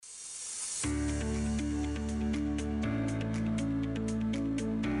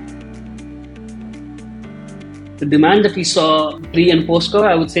the demand that we saw pre and post-COVID,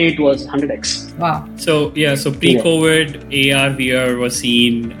 I would say it was 100x. Wow. So pre-COVID, AR, VR was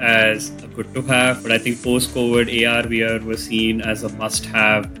seen as a good to have, but I think post-COVID, AR, VR was seen as a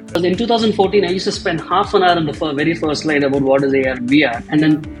must-have. In 2014, I used to spend half an hour on the very first slide about what is AR, VR, and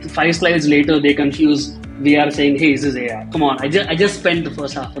then 5 slides later, they confuse VR saying, hey, is this AR? Come on, I just spent the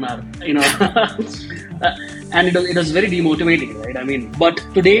first half an hour, and it was very demotivating, right? I mean, but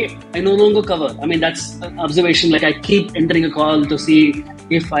today I no longer cover. I mean, that's an observation. Like I keep entering a call to see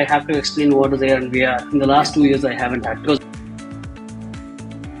if I have to explain what is AR and VR. In the last 2 years, I haven't had to.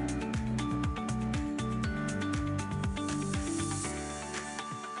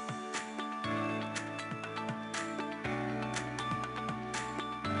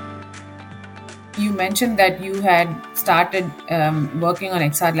 You mentioned that you had started working on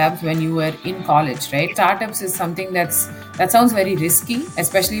XR Labs when you were in college, right? Startups is something that sounds very risky,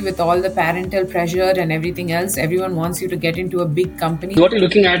 especially with all the parental pressure and everything else. Everyone wants you to get into a big company. What you're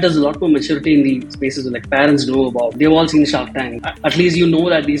looking at is a lot more maturity in the spaces like parents know about. They've all seen Shark Tank. At least you know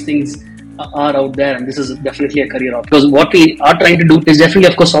that these things are out there, and this is definitely a career option. Because what we are trying to do is definitely,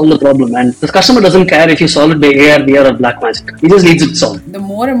 of course, solve the problem. And the customer doesn't care if you solve it by AR, VR, or black magic. He just needs it solved. The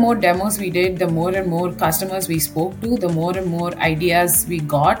more and more demos we did, the more and more customers we spoke to, the more and more ideas we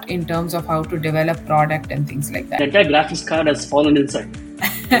got in terms of how to develop product and things like that. The entire graphics card has fallen inside.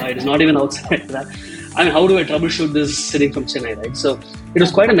 It is not even outside. I mean, how do I troubleshoot this sitting from Chennai, right? So it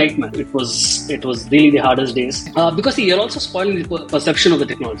was quite a nightmare. It was really the hardest days because you're also spoiling the perception of the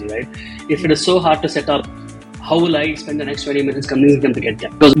technology, right? If it is so hard to set up, how will I spend the next 20 minutes convincing them to get there?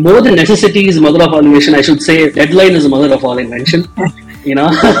 Because more than necessity is the mother of all invention, I should say deadline is the mother of all invention.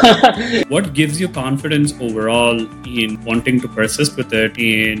 What gives you confidence overall in wanting to persist with it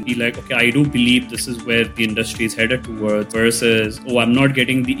and be like, okay, I do believe this is where the industry is headed towards versus, I'm not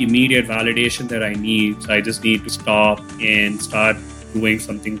getting the immediate validation that I need, so I just need to stop and start doing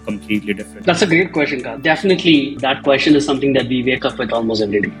something completely different? That's a great question, Karl. Definitely that question is something that we wake up with almost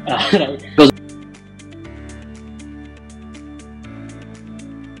every day. Right? Because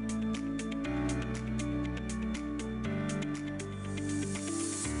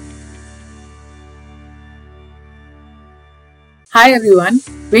Hi everyone.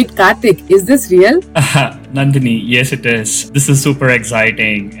 Wait, Karthik, is this real? Nandini, yes it is. This is super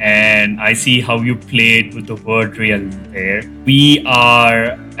exciting and I see how you played with the word real there. We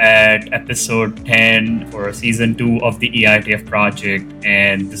are at episode 10 for season 2 of the EITF project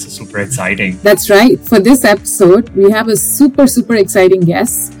and this is super exciting. That's right. For this episode, we have a super exciting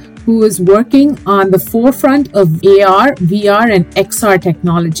guest who is working on the forefront of AR, VR and XR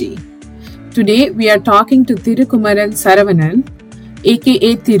technology. Today, we are talking to Thirukumaran Saravanan,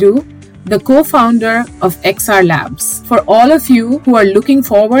 aka Thiru, the co-founder of XR Labs. For all of you who are looking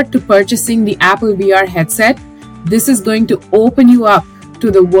forward to purchasing the Apple VR headset, this is going to open you up to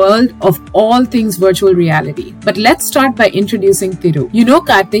the world of all things virtual reality. But let's start by introducing Thiru. You know,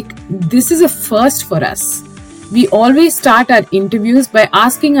 Karthik, this is a first for us. We always start our interviews by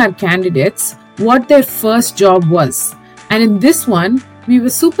asking our candidates what their first job was. And in this one, we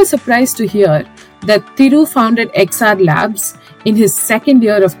were super surprised to hear that Thiru founded XR Labs in his second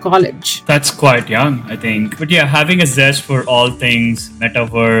year of college. That's quite young, I think. But yeah, having a zest for all things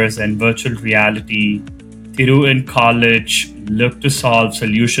metaverse and virtual reality, Thiru in college looked to solve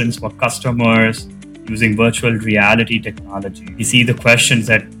solutions for customers using virtual reality technology. You see the questions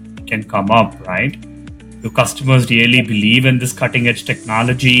that can come up, right? Do customers really believe in this cutting edge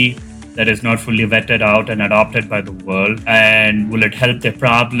technology that is not fully vetted out and adopted by the world? And will it help their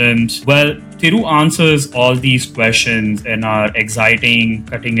problems? Well, Thiru answers all these questions in our exciting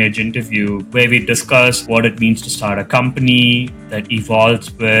cutting-edge interview where we discuss what it means to start a company that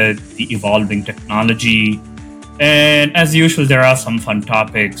evolves with the evolving technology. And as usual, there are some fun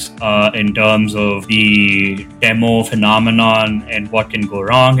topics in terms of the demo phenomenon and what can go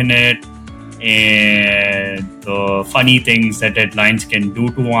wrong in it, and the funny things that deadlines can do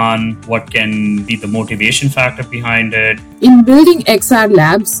to one, what can be the motivation factor behind it. In building XR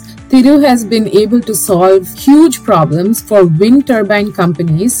Labs, Thiru has been able to solve huge problems for wind turbine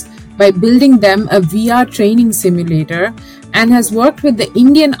companies by building them a VR training simulator and has worked with the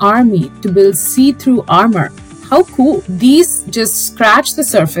Indian Army to build see-through armor. How cool! These just scratch the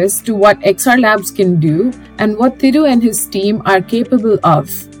surface to what XR Labs can do and what Thiru and his team are capable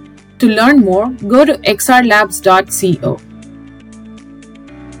of. To learn more, go to xrlabs.co.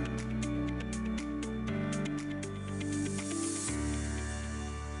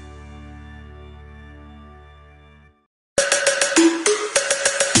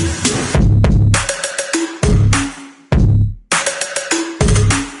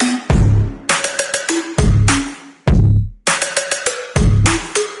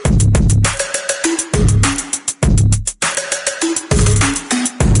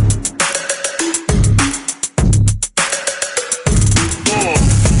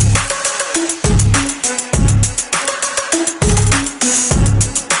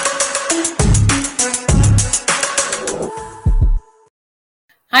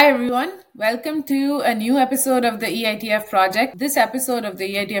 Hi everyone, welcome to a new episode of the EITF project. This episode of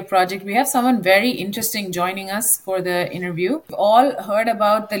the EITF project, we have someone very interesting joining us for the interview. We've all heard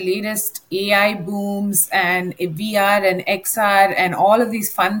about the latest AI booms and VR and XR and all of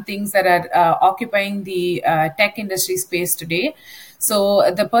these fun things that are occupying the tech industry space today.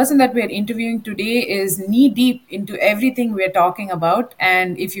 So the person that we're interviewing today is knee deep into everything we're talking about.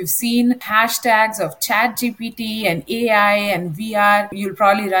 And if you've seen hashtags of ChatGPT and AI and VR, you'll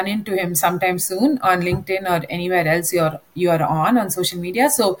probably run into him sometime soon on LinkedIn or anywhere else you're on social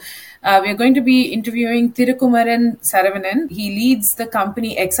media. So we're going to be interviewing Thirukumaran Saravanan. He leads the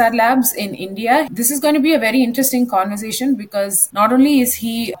company XR Labs in India. This is going to be a very interesting conversation because not only is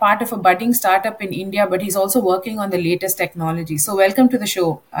he part of a budding startup in India, but he's also working on the latest technology. So welcome to the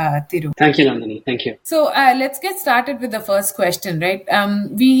show, Thiru. Thank you, Nandini. Thank you. So let's get started with the first question, right? At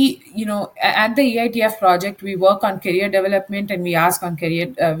the EITF project, we work on career development and we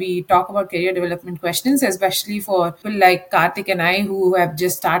talk about career development questions, especially for people like Karthik and I who have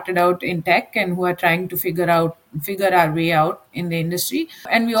just started out in tech and who are trying to figure our way out in the industry.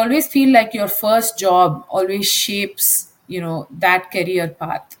 And we always feel like your first job always shapes that career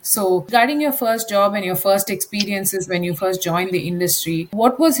path. So regarding your first job and your first experiences when you first joined the industry,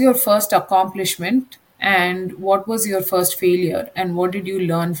 what was your first accomplishment and what was your first failure and what did you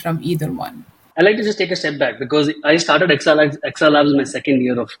learn from either one? I'd like to just take a step back because I started XR Labs in my second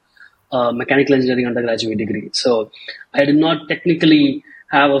year of mechanical engineering undergraduate degree. So I did not technically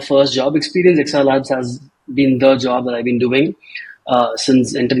have a first job experience. XR Labs has been the job that I've been doing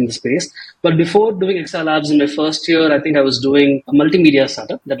since entering the space. But before doing XR Labs in my first year, I think I was doing a multimedia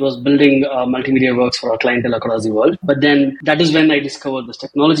startup that was building multimedia works for our clientele across the world. But then that is when I discovered this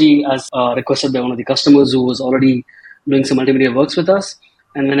technology as requested by one of the customers who was already doing some multimedia works with us.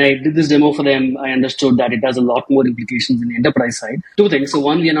 And when I did this demo for them, I understood that it has a lot more implications in the enterprise side. Two things. So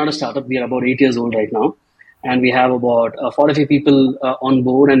one, we are not a startup. We are about 8 years old right now. And we have about 45 people on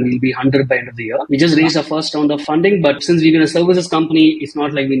board and we'll be 100 by end of the year. We just raised our first round of funding, but since we've been a services company, it's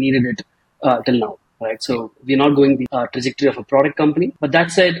not like we needed it till now, right? So we're not going the trajectory of a product company. But that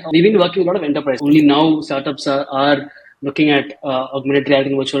said, we've been working with a lot of enterprise. Only now startups are looking at augmented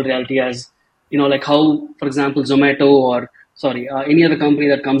reality and virtual reality as, like how, for example, Zomato or any other company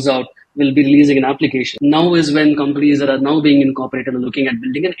that comes out will be releasing an application. Now is when companies that are now being incorporated are looking at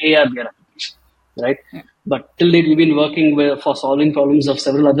building an AR/VR application, right? Yeah. But till date, we've been working for solving problems of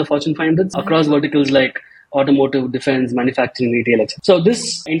several other Fortune 500s across verticals like automotive, defense, manufacturing, retail, etc. So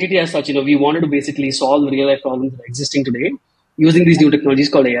this entity as such, we wanted to basically solve the real-life problems that are existing today using these new technologies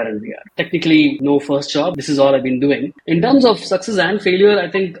called AR and VR. Technically, no first job. This is all I've been doing. In terms of success and failure, I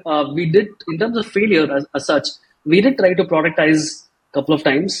think we did, in terms of failure as such, we did try to productize a couple of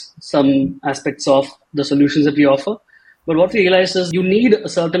times some aspects of the solutions that we offer. But what we realized is you need a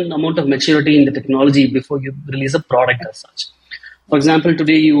certain amount of maturity in the technology before you release a product as such. For example,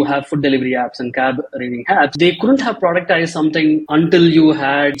 today you have food delivery apps and cab raving apps. They couldn't have productized something until you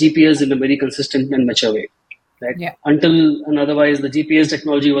had GPS in a very consistent and mature way. Right? Yeah. And otherwise the GPS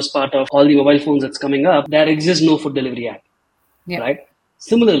technology was part of all the mobile phones that's coming up. There exists no food delivery app. Yeah. Right?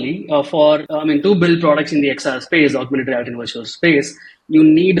 Similarly, to build products in the XR space, augmented reality and virtual space, you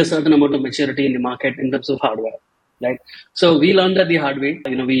need a certain amount of maturity in the market in terms of hardware. Right. So we learned that the hard way.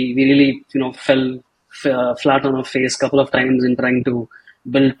 We really, fell flat on our face a couple of times in trying to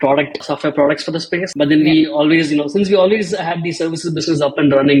build software products for the space. But then we always, since we always had the services business up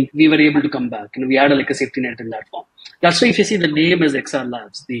and running, we were able to come back. We had a safety net in that form. That's why if you see the name is XR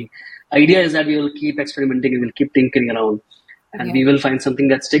Labs, the idea is that we will keep experimenting and we'll keep tinkering around and we will find something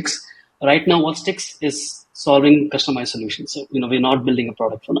that sticks. Right now, what sticks is solving customized solutions. So, we're not building a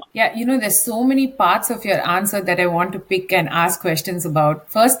product for now. Yeah, there's so many parts of your answer that I want to pick and ask questions about.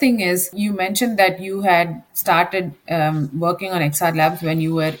 First thing is, you mentioned that you had started working on XR Labs when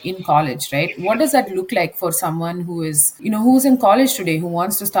you were in college, right? What does that look like for someone who is, who's in college today, who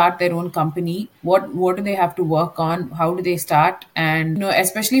wants to start their own company? What do they have to work on? How do they start? And,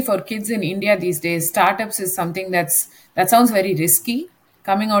 especially for kids in India these days, startups is something that sounds very risky.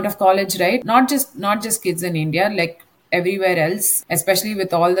 Coming out of college, right? Not just kids in India, like everywhere else, especially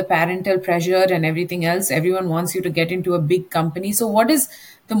with all the parental pressure and everything else, everyone wants you to get into a big company. So what is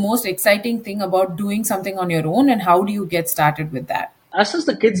the most exciting thing about doing something on your own and how do you get started with that? As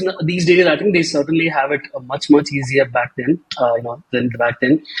the kids these days, I think they certainly have it much, much easier back then, than back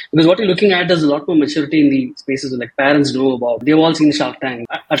then. Because what you're looking at is a lot more maturity in the spaces like parents know about. They've all seen Shark Tank.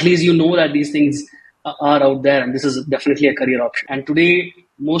 At least that these things are out there and this is definitely a career option. And today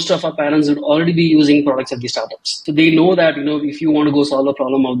most of our parents would already be using products at the startups. So they know that, if you want to go solve a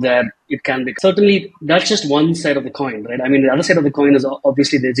problem out there, it can be. Certainly, that's just one side of the coin, right? I mean, the other side of the coin is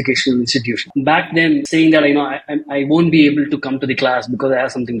obviously the educational institution. Back then, saying that, I won't be able to come to the class because I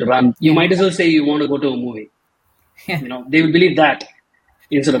have something to run, you might as well say you want to go to a movie. They would believe that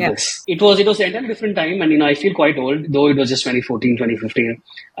instead of this. It was an entirely different time, and I feel quite old, though it was just 2014, 2015.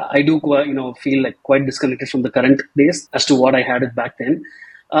 I do feel like quite disconnected from the current days as to what I had it back then.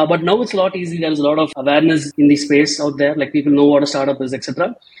 But now it's a lot easier. There's a lot of awareness in the space out there. Like people know what a startup is,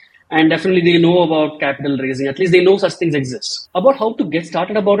 etc. And definitely they know about capital raising. At least they know such things exist. About how to get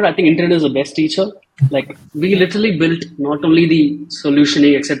started about it, I think internet is the best teacher. Like we literally built not only the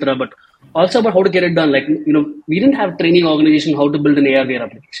solutioning, etc., but also about how to get it done. Like, we didn't have training organization how to build an AR/VR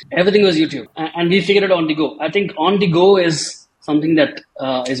application. Everything was YouTube. And we figured it on the go. I think on the go is something that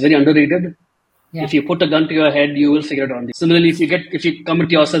is very underrated. Yeah. If you put a gun to your head, you will figure it on the. Similarly, if you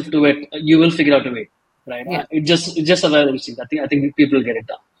commit yourself to it, you will figure out a way. Right? Yeah. It's just a very instinct. I think people will get it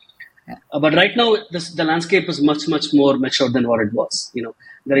done. Yeah. But right now, the landscape is much, much more mature than what it was.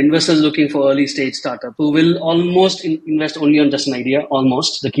 There are investors looking for early stage startup who will almost invest only on just an idea.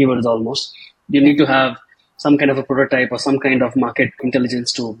 Almost, the keyword is almost. You need to have some kind of a prototype or some kind of market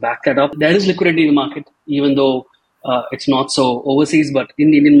intelligence to back that up. There is liquidity in the market, even though it's not so overseas, but in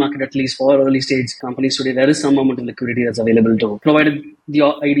the Indian market, at least for early stage companies today, there is some amount of liquidity that's available to, provided the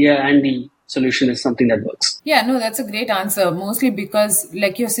idea and the solution is something that works. Yeah, no, that's a great answer. Mostly because,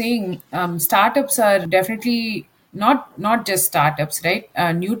 like you're saying, startups are definitely not just startups, right?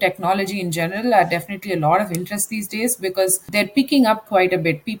 New technology in general are definitely a lot of interest these days because they're picking up quite a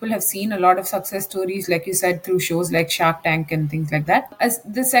bit. People have seen a lot of success stories, like you said, through shows like Shark Tank and things like that. As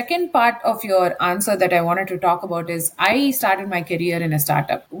the second part of your answer that I wanted to talk about is I started my career in a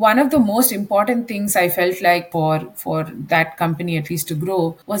startup. One of the most important things I felt like for that company at least to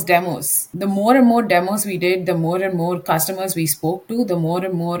grow was demos. The more and more demos we did, the more and more customers we spoke to, the more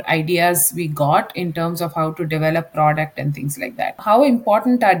and more ideas we got in terms of how to develop product and things like that. How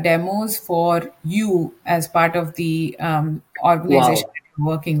important are demos for you as part of the organization that you're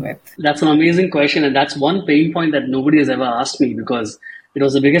working with? That's an amazing question, and that's one pain point that nobody has ever asked me because it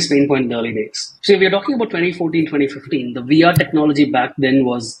was the biggest pain point in the early days. So if we're talking about 2014, 2015, the VR technology back then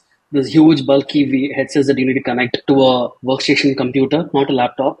was this huge bulky headsets that you need to connect to a workstation computer, not a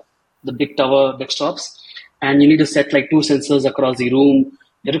laptop, the big tower desktops, and you need to set like 2 sensors across the room.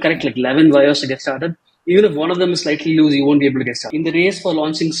 You have to connect like 11 wires to get started. Even if one of them is slightly loose, you won't be able to get started. In the race for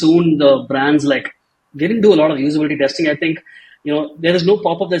launching soon, the brands they didn't do a lot of usability testing. I think, there is no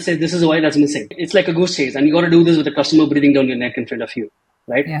pop-up that says this is why that's missing. It's like a goose chase, and you got to do this with the customer breathing down your neck in front of you,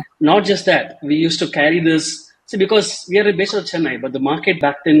 right? Yeah. Not just that, we used to carry this. See, because we are based out of Chennai, but the market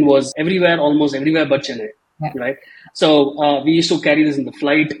back then was everywhere, almost everywhere but Chennai, right? So we used to carry this in the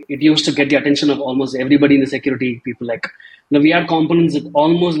flight. It used to get the attention of almost everybody in the security people. Like the VR components, it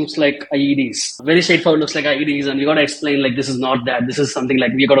almost looks like IEDs. Very straightforward, looks like IEDs, and you got to explain like this is not that. This is something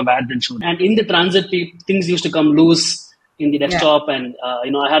like we got to add and shoot. And in the transit, things used to come loose in the desktop. Yeah.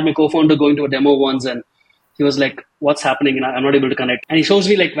 And I had my co-founder going to a demo once, and he was like, "What's happening?" And I'm not able to connect. And he shows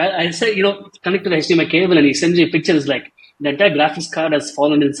me like, well, I said, connect to the HDMI cable, and he sends me a picture. It's like the entire graphics card has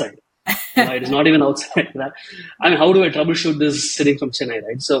fallen inside. It is not even outside. I mean, how do I troubleshoot this sitting from Chennai,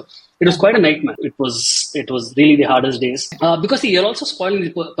 right? So it was quite a nightmare. It was really the hardest days because you're also spoiling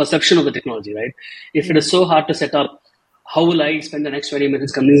the perception of the technology, right? If it is so hard to set up, how will I spend the next 20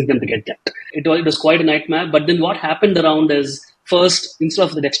 minutes convincing them to get that? It was quite a nightmare. But then what happened around is first, instead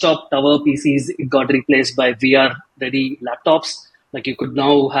of the desktop tower PCs, it got replaced by VR-ready laptops. Like you could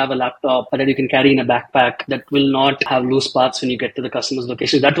now have a laptop that you can carry in a backpack that will not have loose parts when you get to the customer's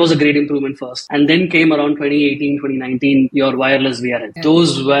location. That was a great improvement first. And then came around 2018, 2019, your wireless VR. Yeah.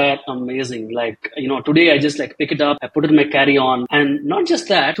 Those were amazing. Like, today I just pick it up, I put it in my carry-on. And not just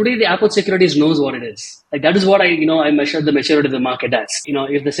that, today the airport securities knows what it is. Like that is what I measured the maturity of the market as.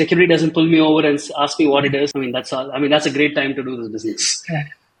 If the security doesn't pull me over and ask me what it is, that's a great time to do this business.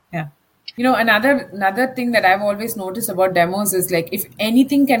 Yeah. Another thing that I've always noticed about demos is like, if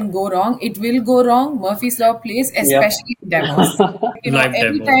anything can go wrong, it will go wrong. Murphy's Law plays, especially in demos.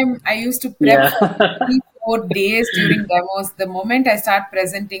 Every time I used to prep for 3-4 days during demos, the moment I start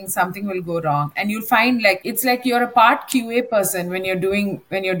presenting, something will go wrong. And you'll find it's like you're a part QA person when you're doing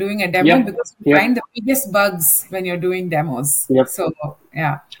a demo because you find the biggest bugs when you're doing demos. Yep. So,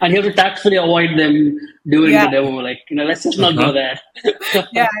 yeah. And you have to tactfully avoid them during the demo. Let's just not go there.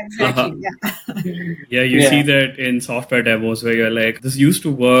 Yeah, exactly. You see that in software demos where you're like, this used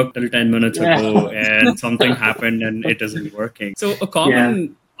to work till 10 minutes ago and something happened and it isn't working. So a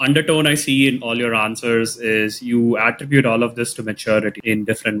common undertone I see in all your answers is you attribute all of this to maturity in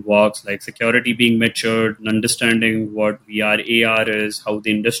different walks, like security being matured, and understanding what VR, AR is, how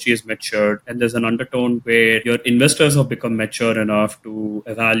the industry is matured. And there's an undertone where your investors have become mature enough to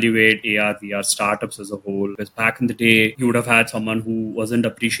evaluate AR, VR startups as a whole. Because back in the day, you would have had someone who wasn't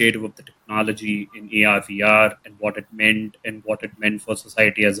appreciative of the technology in AR, VR and what it meant for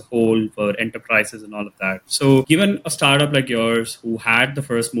society as a whole, for enterprises and all of that. So given a startup like yours who had the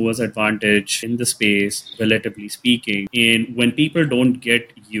first movers advantage in the space, relatively speaking, and when people don't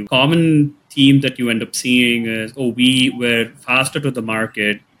get you, common theme that you end up seeing is, we were faster to the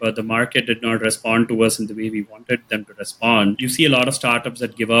market, but the market did not respond to us in the way we wanted them to respond. You see a lot of startups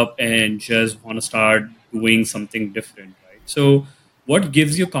that give up and just want to start doing something different, right? So what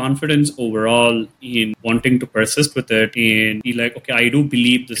gives you confidence overall in wanting to persist with it and be like, okay, I do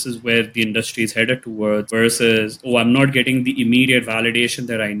believe this is where the industry is headed towards, versus, I'm not getting the immediate validation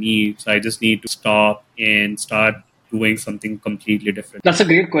that I need, so I just need to stop and start doing something completely different? That's a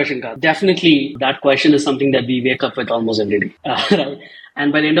great question, Karth. Definitely, that question is something that we wake up with almost every day. Right?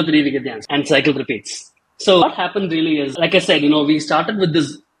 And by the end of the day, we get the answer. And cycle repeats. So what happened really is, like I said, we started with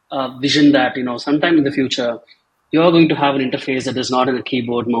this vision that, sometime in the future, you're going to have an interface that is not in a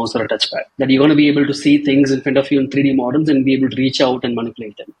keyboard, mouse, or a touchpad. That you're going to be able to see things in front of you in 3D models and be able to reach out and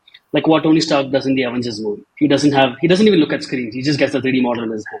manipulate them. Like what Tony Stark does in the Avengers movie. He doesn't even look at screens. He just gets the 3D model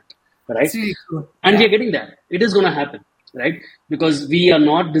in his hand. Right? Really cool. And we are getting there. It is going to happen, right? Because we are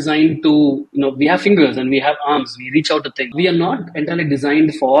not designed to, we have fingers and we have arms. We reach out to things. We are not entirely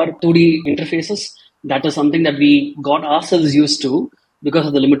designed for 2D interfaces. That is something that we got ourselves used to because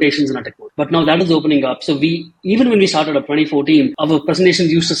of the limitations in our technology. But now that is opening up. So even when we started up 2014, our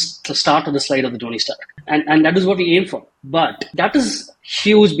presentations used to start with the slide of the Tony Stark. And that is what we aim for. But that is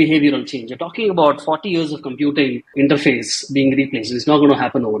huge behavioral change. You're talking about 40 years of computing interface being replaced. It's not going to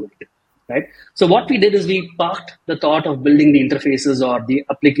happen overnight. Right? So what we did is we parked the thought of building the interfaces or the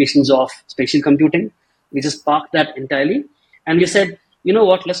applications of spatial computing. We just parked that entirely. And we said, you know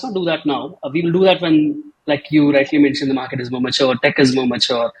what, let's not do that now. We will do that when, like you rightly mentioned, the market is more mature, tech is more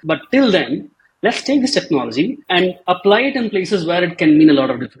mature. But till then, let's take this technology and apply it in places where it can mean a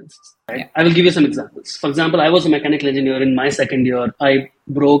lot of differences. Right? Yeah. I will give you some examples. For example, I was a mechanical engineer. In my second year, I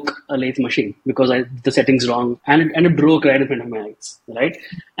broke a lathe machine because I did the settings wrong, and it broke right in front of my eyes. Right?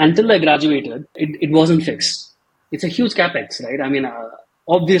 Until I graduated, it wasn't fixed. It's a huge capex, right? I mean,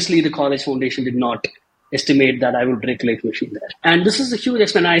 obviously the college foundation did not estimate that I would break a lathe machine there. And this is a huge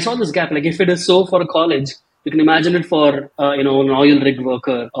expense. I saw this gap. Like if it is so for a college, you can imagine it for an oil rig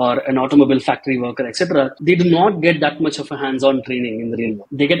worker or an automobile factory worker, etc. They do not get that much of a hands-on training in the real world.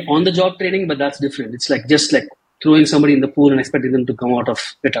 They get on-the-job training, but that's different. It's like just like throwing somebody in the pool and expecting them to come out of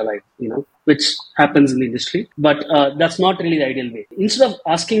it alive, which happens in the industry. But that's not really the ideal way. Instead of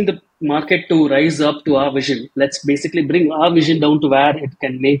asking the market to rise up to our vision, let's basically bring our vision down to where it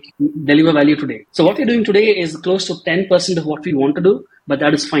can deliver value today. So what we're doing today is close to 10% of what we want to do, but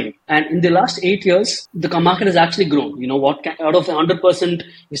that is fine. And in the last 8 years, the market has actually grown. Out of the 100%,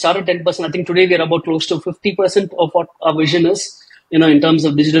 we started 10%. I think today we are about close to 50% of what our vision is, in terms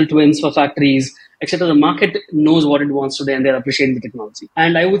of digital twins for factories, etc. The market knows what it wants today and they're appreciating the technology.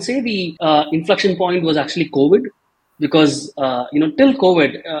 And I would say the inflection point was actually COVID, because, till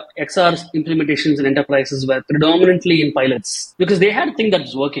COVID, XR implementations in enterprises were predominantly in pilots because they had a thing that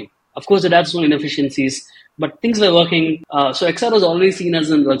was working. Of course, it had some inefficiencies, but things were working. So XR was always seen as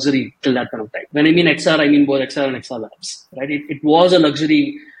a luxury till that point of time. When I mean XR, I mean both XR and XR Labs, right? It was a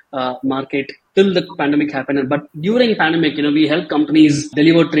luxury market till the pandemic happened. But during pandemic, we helped companies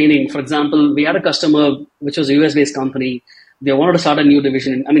deliver training. For example, we had a customer, which was a US-based company. They wanted to start a new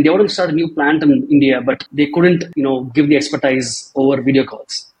division. They wanted to start a new plant in India, but they couldn't, give the expertise over video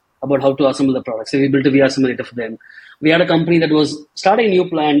calls about how to assemble the products. So we built a VR simulator for them. We had a company that was starting a new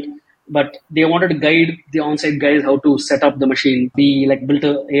plant, but they wanted to guide the on-site guys how to set up the machine. We built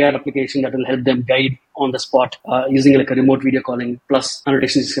an AR application that will help them guide on the spot using a remote video calling plus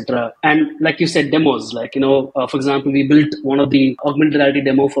annotations, etc. And like you said, demos. For example, we built one of the augmented reality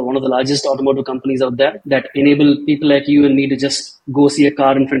demo for one of the largest automotive companies out there that enable people like you and me to just go see a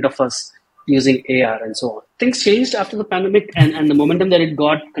car in front of us using AR and so on. Things changed after the pandemic, and the momentum that it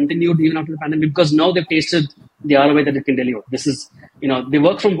got continued even after the pandemic, because now they've tasted the ROI that it can deliver. This is, the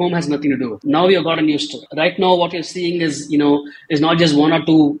work from home has nothing to do with it. Now we have gotten used to it. Right now, what you're seeing is, is not just 1 or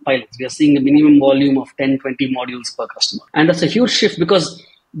 2 pilots. We are seeing a minimum volume of 10, 20 modules per customer. And that's a huge shift, because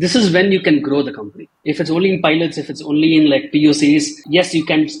this is when you can grow the company. If it's only in pilots, if it's only in POCs, yes, you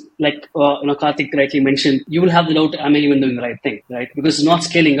can, Karthik rightly mentioned, you will have the doubt, am I even doing the right thing, right? Because it's not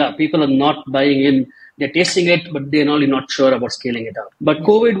scaling up. People are not buying in They're tasting it, but they're not sure about scaling it up. But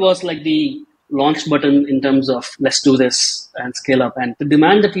COVID was like the launch button in terms of let's do this and scale up. And the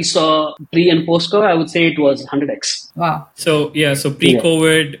demand that we saw pre and post COVID, I would say it was 100x. Wow. So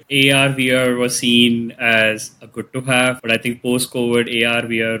pre-COVID, AR, VR was seen as a good to have, but I think post-COVID, AR,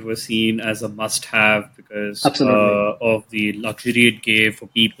 VR was seen as a must-have because of the luxury it gave for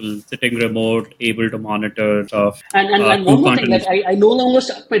people sitting remote, able to monitor stuff. And one more thing, like I no longer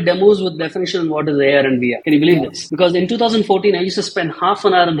start my demos with definition on what is AR and VR. Can you believe this? Because in 2014, I used to spend half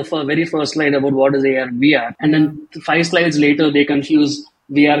an hour on the very first slide about what is AR and VR, and then 5 slides later, they confuse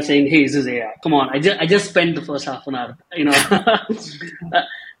VR saying, hey, is this AR? Come on, I just spent the first half an hour,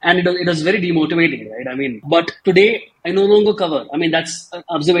 and it was very demotivating, right? I mean, but today I no longer cover. I mean, that's an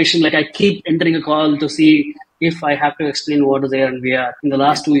observation. Like I keep entering a call to see if I have to explain what is AR and VR. In the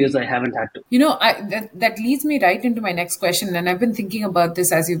last 2 years, I haven't had to. That leads me right into my next question. And I've been thinking about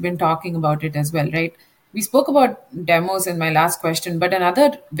this as you've been talking about it as well, right? We spoke about demos in my last question, but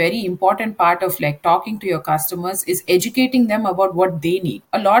another very important part of like talking to your customers is educating them about what they need.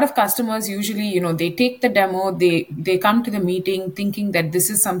 A lot of customers usually, they take the demo, they come to the meeting thinking that this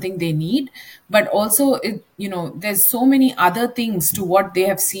is something they need, but also, there's so many other things to what they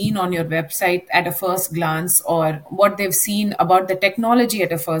have seen on your website at a first glance or what they've seen about the technology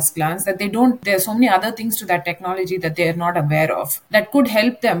at a first glance that there's so many other things to that technology that they're not aware of that could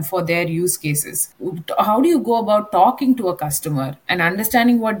help them for their use cases. How do you go about talking to a customer and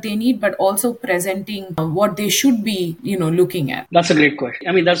understanding what they need, but also presenting what they should be, looking at? That's a great question.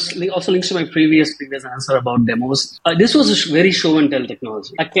 I mean, that's also links to my previous answer about demos. This was a very show and tell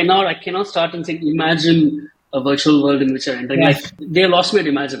technology. I cannot start and say, imagine a virtual world in which you're entering. Like they lost me at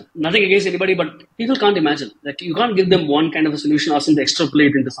imagine. Nothing against anybody, but people can't imagine. Like you can't give them one kind of a solution, ask them to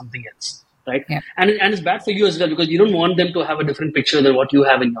extrapolate into something else, right? Yeah. And it's bad for you as well because you don't want them to have a different picture than what you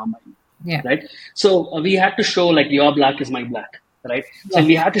have in your mind. Yeah. Right. So we had to show like your black is my black. Right. Yeah. So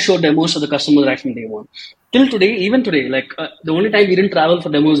we had to show demos to the customers right from day one. Till today, even today, like the only time we didn't travel for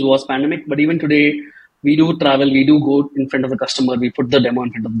demos was pandemic. But even today, we do travel. We do go in front of the customer. We put the demo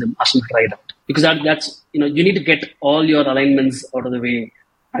in front of them, ask them to try it out. Because that's, you need to get all your alignments out of the way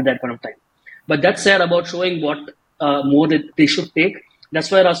at that point of time. But that's said about showing what more that they should take. That's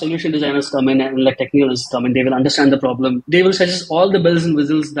where our solution designers come in and like technologists come in. They will understand the problem. They will suggest all the bells and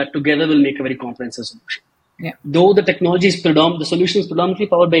whistles that together will make a very comprehensive solution. Yeah. Though the technology is the solution is predominantly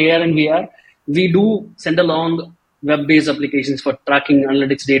powered by AR and VR, we do send along web-based applications for tracking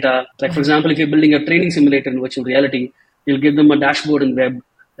analytics data. Like, for example, if you're building a training simulator in virtual reality, you'll give them a dashboard in web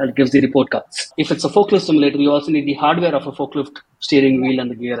that gives the report cards. If it's a forklift simulator, you also need the hardware of a forklift steering wheel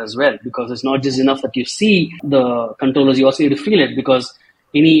and the gear as well, because it's not just enough that you see the controllers, you also need to feel it, because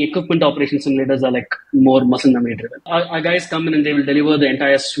any equipment operation simulators are like more muscle memory driven. Our guys come in and they will deliver the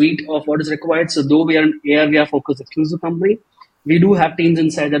entire suite of what is required. So though we are an AR/VR focused exclusive company, we do have teams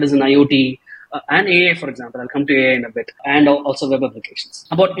inside that is an IoT and AI, for example. I'll come to AI in a bit, and also web applications.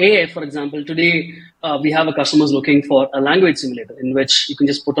 About AI, for example, today we have a customers looking for a language simulator in which you can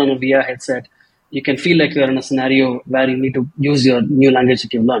just put on a VR headset. You can feel like you're in a scenario where you need to use your new language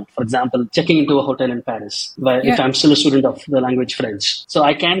that you've learned. For example, checking into a hotel in Paris, if I'm still a student of the language French. So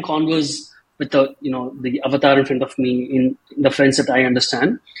I can converse with the avatar in front of me in the French that I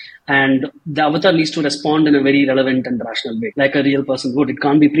understand. And the avatar needs to respond in a very relevant and rational way, like a real person would. It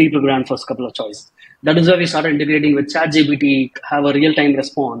can't be pre-programmed for a couple of choices. That is why we started integrating with ChatGPT, have a real-time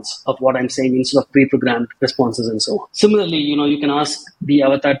response of what I'm saying instead of pre-programmed responses and so on. Similarly, you can ask the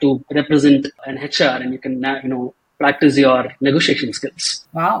avatar to represent an HR and you can, practice your negotiation skills.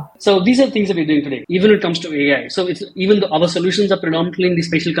 Wow. So these are things that we're doing today, even when it comes to AI. So even though our solutions are predominantly in the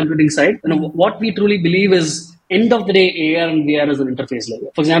spatial computing side, what we truly believe is end of the day, AR and VR is an interface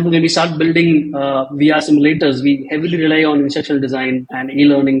layer. For example, when we start building VR simulators, we heavily rely on instructional design and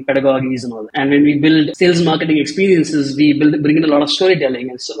e-learning pedagogies and all that. And when we build sales marketing experiences, we bring in a lot of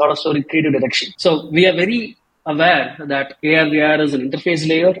storytelling and a lot of creative direction. So we are very aware that AR, VR is an interface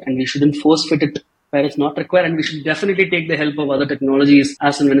layer and we shouldn't force fit it where it's not required, and we should definitely take the help of other technologies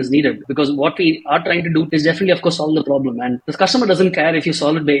as and when is needed. Because what we are trying to do is definitely, of course, solve the problem. And the customer doesn't care if you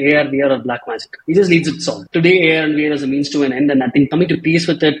solve it by AR, VR, or black magic. He just needs it solved. Today, AR and VR is a means to an end, and I think coming to peace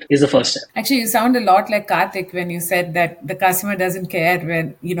with it is the first step. Actually, you sound a lot like Karthik when you said that the customer doesn't care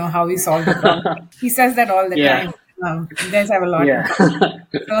when, how we solve the problem. He says that all the time. You guys have a lot. Yeah. So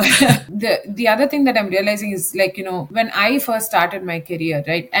the other thing that I'm realizing is when I first started my career,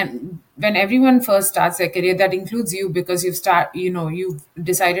 right? And when everyone first starts their career, that includes you, because you've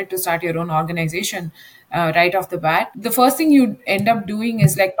decided to start your own organization right off the bat. The first thing you end up doing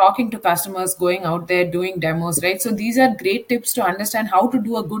is like talking to customers, going out there, doing demos, right? So these are great tips to understand how to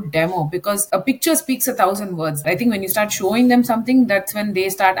do a good demo, because a picture speaks 1,000 words. I think when you start showing them something, that's when they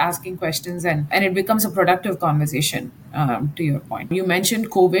start asking questions, and it becomes a productive conversation. To your point, you mentioned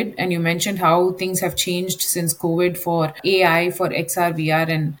COVID, and you mentioned how things have changed since COVID for AI, for XR, VR,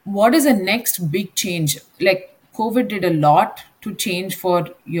 and what is the next big change? Like COVID did a lot to change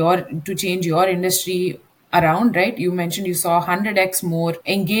your industry around, right? You mentioned you saw 100x more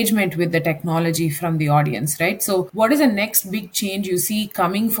engagement with the technology from the audience, right? So what is the next big change you see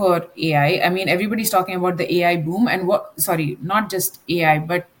coming for AI? I mean, everybody's talking about the AI boom, and not just AI,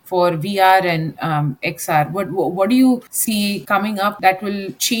 but for VR and XR. What do you see coming up that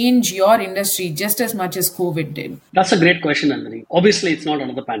will change your industry just as much as COVID did? That's a great question, Anthony. Obviously, it's not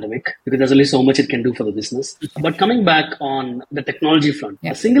another pandemic because there's only so much it can do for the business. But coming back on the technology front,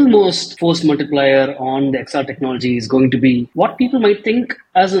 the single most force multiplier on the XR technology is going to be what people might think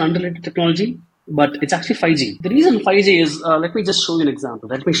as an unrelated technology, but it's actually 5G. The reason 5G is, let me just show you an example.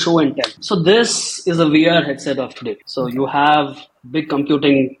 Let me show and tell. So this is a VR headset of today. So you have big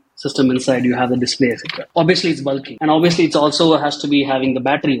computing system inside, you have the display, etc. Obviously, it's bulky, and obviously, it also has to be having the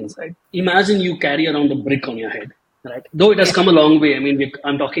battery inside. Imagine you carry around a brick on your head, right? Though it has come a long way. I mean,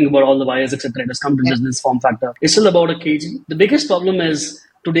 I'm talking about all the wires, etc. It has come to just this form factor. It's still about a kg. The biggest problem is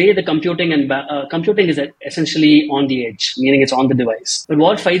today the computing and computing is essentially on the edge, meaning it's on the device. But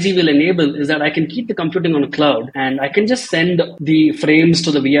what 5G will enable is that I can keep the computing on a cloud, and I can just send the frames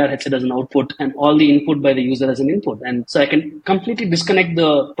to the VR headset as an output and all the input by the user as an input. And so I can completely disconnect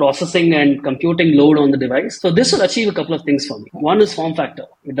the processing and computing load on the device. So this will achieve a couple of things for me. One is form factor.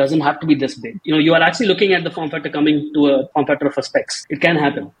 It doesn't have to be this big. You are actually looking at the form factor coming to a form factor of a specs. It can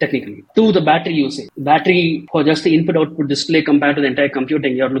happen technically. Two, the battery usage. Battery for just the input output display compared to the entire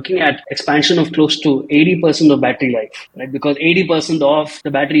computing, you're looking at expansion of close to 80% of battery life, right? Because 80% of the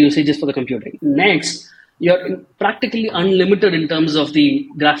battery usage is for the computing. Next, you're practically unlimited in terms of the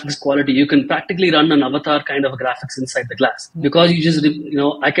graphics quality. You can practically run an avatar kind of graphics inside the glass, because you just,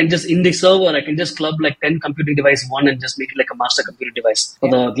 I can just, in the server, I can just club like 10 computing device one and just make it like a master computing device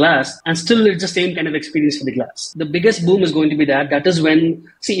for the glass. And still it's the same kind of experience for the glass. The biggest boom is going to be that is when,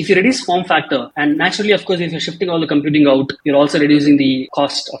 if you reduce form factor, and naturally, of course, if you're shifting all the computing out, you're also reducing the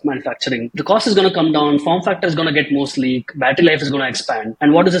cost of manufacturing. The cost is going to come down. Form factor is going to get more sleek. Battery life is going to expand.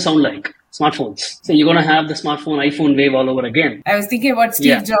 And what does it sound like? Smartphones. So you're going to have the smartphone, iPhone wave all over again. I was thinking about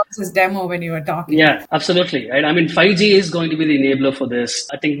Steve Jobs' demo when you were talking. Yeah, absolutely. Right. I mean, 5G is going to be the enabler for this.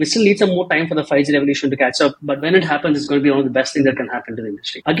 I think we still need some more time for the 5G revolution to catch up. But when it happens, it's going to be one of the best things that can happen to the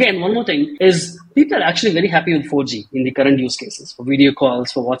industry. Again, one more thing is people are actually very happy with 4G in the current use cases, for video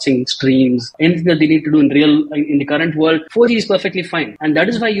calls, for watching streams, anything that they need to do in the current world. 4G is perfectly fine. And that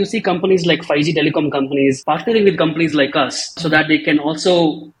is why you see companies like 5G telecom companies partnering with companies like us so that they can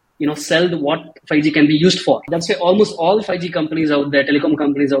also sell what 5G can be used for. That's why almost all 5G companies out there, telecom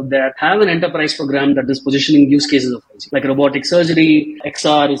companies out there, have an enterprise program that is positioning use cases of 5G. Like robotic surgery,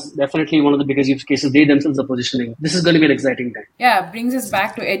 XR is definitely one of the biggest use cases they themselves are positioning. This is going to be an exciting time. Yeah, it brings us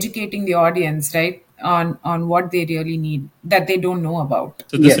back to educating the audience, right? On what they really need that they don't know about.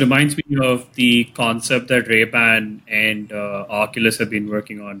 So this reminds me of the concept that Ray-Ban and Oculus have been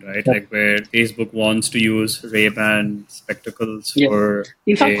working on, right? Like where Facebook wants to use Ray-Ban spectacles for...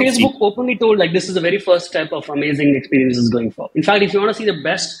 In fact, Facebook openly told like this is the very first step of amazing experiences going forward. In fact, if you want to see the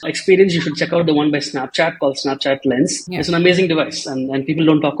best experience, you should check out the one by Snapchat called Snapchat Lens. It's an amazing device and people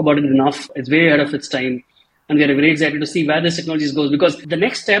don't talk about it enough. It's way ahead of its time. And we are very excited to see where this technology goes, because the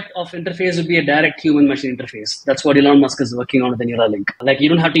next step of interface would be a direct human-machine interface. That's what Elon Musk is working on with the Neuralink. Like you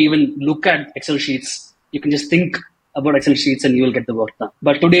don't have to even look at Excel sheets. You can just think about Excel sheets and you will get the work done.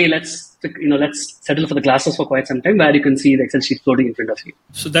 But today, let's settle for the glasses for quite some time where you can see the Excel sheet floating in front of you.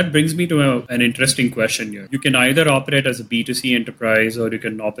 So that brings me to an interesting question here. You can either operate as a B2C enterprise or you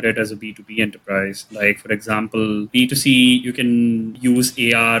can operate as a B2B enterprise. Like, for example, B2C, you can use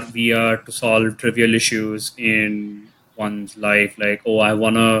AR, VR to solve trivial issues in one's life, like, I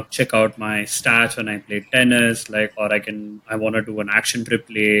want to check out my stats when I play tennis, or I want to do an action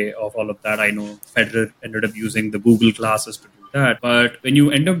replay of all of that. I know Federer ended up using the Google Glasses to do that. But when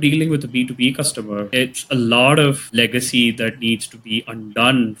you end up dealing with a B2B customer, it's a lot of legacy that needs to be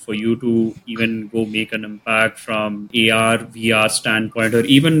undone for you to even go make an impact from AR, VR standpoint, or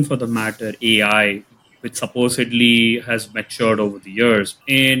even for the matter, AI, which supposedly has matured over the years.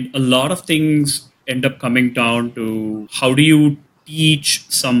 And a lot of things end up coming down to how do you teach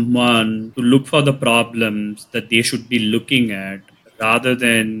someone to look for the problems that they should be looking at rather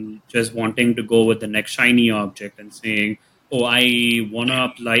than just wanting to go with the next shiny object and saying, oh, I want to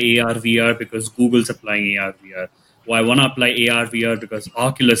apply AR VR because Google's applying AR VR. Or I want to apply AR VR because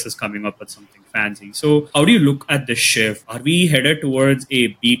Oculus is coming up with something fancy. So how do you look at this shift? Are we headed towards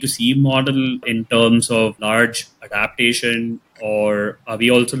a B2C model in terms of large adaptation? Or are we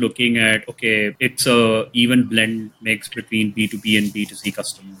also looking at, okay, it's a even blend mix between B2B and B2C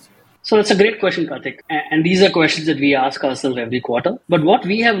customers? So that's a great question, Karthik. And these are questions that we ask ourselves every quarter. But what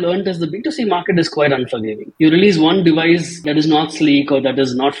we have learned is the B2C market is quite unforgiving. You release one device that is not sleek or that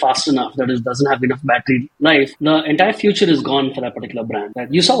is not fast enough, doesn't have enough battery life, the entire future is gone for that particular brand.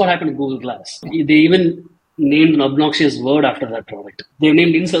 You saw what happened to Google Glass. They even named an obnoxious word after that product. They've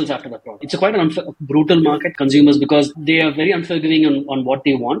named insults after that product. It's quite an brutal market, consumers, because they are very unforgiving on what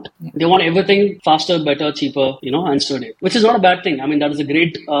they want. They want everything faster, better, cheaper, and sturdy, which is not a bad thing. I mean, that is a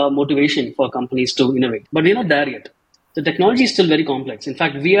great motivation for companies to innovate. But we're not there yet. The technology is still very complex. In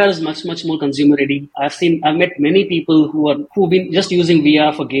fact, VR is much, much more consumer ready. I've met many people who've been just using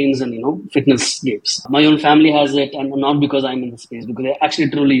VR for games and, fitness games. My own family has it, and not because I'm in the space, because they actually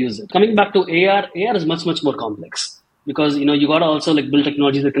truly use it. Coming back to AR is much, much more complex because, you got to also build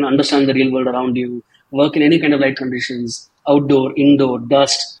technologies that can understand the real world around you, work in any kind of light conditions, outdoor, indoor,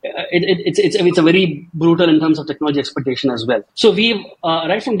 dust. It's a very brutal in terms of technology expectation as well. So we've,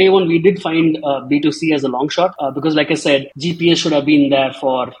 right from day one, we did find B2C as a long shot because, like I said, GPS should have been there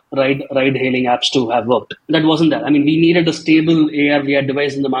for ride-hailing apps to have worked. That wasn't there. I mean, we needed a stable AR VR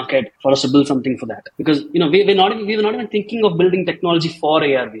device in the market for us to build something for that. Because, we were not even thinking of building technology for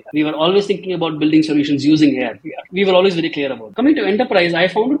AR VR. We were always thinking about building solutions using AR VR. We were always very clear about it. Coming to enterprise, I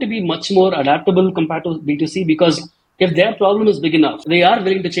found it to be much more adaptable compared to B2C because if their problem is big enough, they are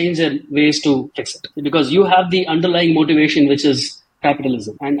willing to change their ways to fix it because you have the underlying motivation, which is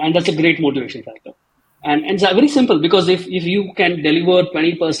capitalism. And that's a great motivation factor. And it's very simple because if you can deliver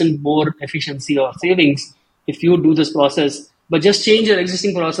 20% more efficiency or savings, if you do this process, but just change your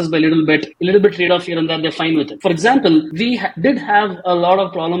existing process by a little bit trade-off here and there, they're fine with it. For example, we did have a lot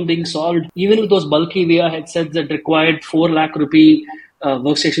of problem being solved, even with those bulky VR headsets that required 4 lakh rupee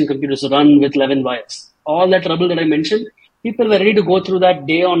workstation computers to run with 11 wires. All that trouble that I mentioned, people were ready to go through that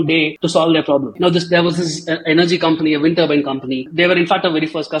day on day to solve their problem. There was this energy company, a wind turbine company. They were in fact our very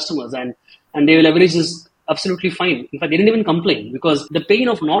first customers and they leveraged this absolutely fine. In fact, they didn't even complain because the pain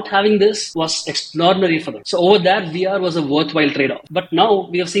of not having this was extraordinary for them. So over there, VR was a worthwhile trade-off. But now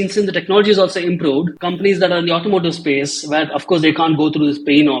we have seen since the technology has also improved, companies that are in the automotive space, where of course they can't go through this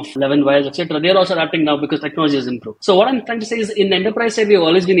pain of 11 wires, etc., they're also adapting now because technology has improved. So what I'm trying to say is in the enterprise side, we've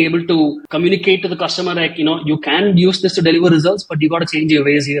always been able to communicate to the customer like, you can use this to deliver results, but you got to change your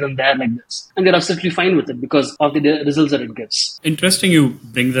ways here and there like this. And they're absolutely fine with it because of the results that it gives. Interesting you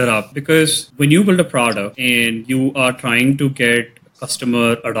bring that up because when you build a product, and you are trying to get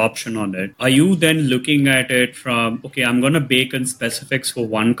customer adoption on it, are you then looking at it from, okay, I'm going to bake in specifics for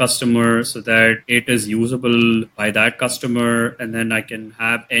one customer so that it is usable by that customer, and then I can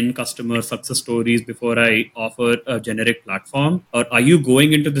have end customer success stories before I offer a generic platform? Or are you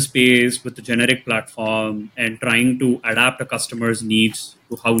going into the space with the generic platform and trying to adapt a customer's needs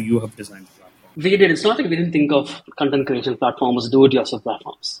to how you have designed the platform? We did. It's not like we didn't think of content creation platforms, do-it-yourself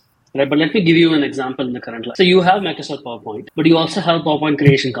platforms. Right, but let me give you an example in the current life. So you have Microsoft PowerPoint, but you also have PowerPoint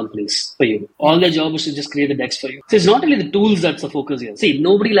creation companies for you. All their job is to just create the decks for you. So it's not really the tools that's the focus here. See,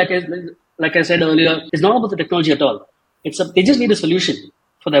 nobody, like I said earlier, it's not about the technology at all. They just need a solution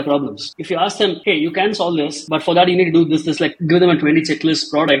for their problems. If you ask them, hey, you can solve this, but for that you need to do this, like give them a 20 checklist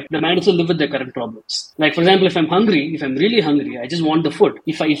product, they might also live with their current problems. Like, for example, if I'm really hungry, I just want the food.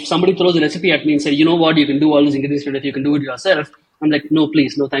 If somebody throws a recipe at me and say, you know what, you can do all these ingredients, if you can do it yourself, I'm like, no,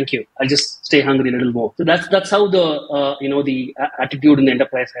 please, no, thank you. I'll just stay hungry a little more. So that's how the attitude in the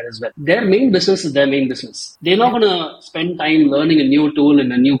enterprise side as well. Their main business is their main business. They're not going to spend time learning a new tool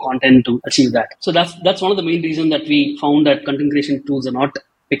and a new content to achieve that. So that's one of the main reasons that we found that content creation tools are not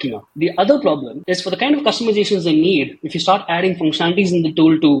picking up. The other problem is for the kind of customizations they need, if you start adding functionalities in the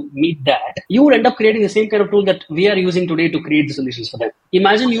tool to meet that, you would end up creating the same kind of tool that we are using today to create the solutions for them.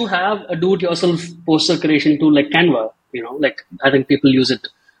 Imagine you have a do-it-yourself poster creation tool like Canva. Like I think people use it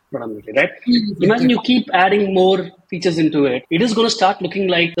predominantly, right? Mm-hmm. Imagine you keep adding more features into it. It is going to start looking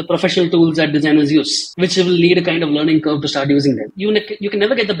like the professional tools that designers use, which will need a kind of learning curve to start using them. You can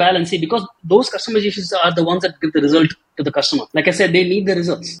never get the balance, because those customizations are the ones that give the result to the customer. Like I said, they need the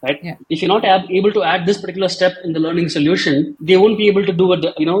results, right? Yeah. If you're not able to add this particular step in the learning solution, they won't be able to do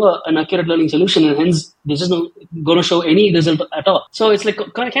an accurate learning solution, and hence this is not going to show any result at all. So it's like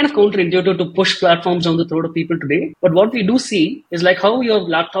kind of counterintuitive to push platforms down the throat of people today. But what we do see is like how your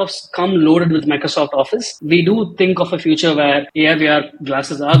laptops come loaded with Microsoft Office. We do think of a future where AR VR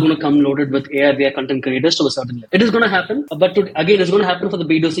glasses are going to come loaded with AR VR content creators to a certain level. It is going to happen, but again, it's going to happen for the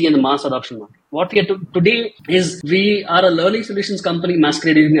B2C and the mass adoption market. What we are today is we are a learning solutions company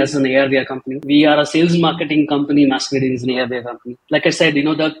masquerading as an AR VR company. We are a sales and marketing company masquerading as an AR VR company. Like I said,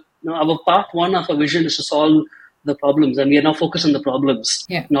 our part one of our vision is to solve the problems, and we are now focused on the problems,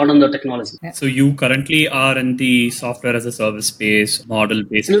 not on the technology. Yeah. So you currently are in the software as a service space model,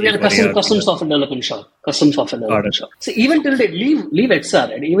 basically. We are a custom software development shop. So even till they leave XR,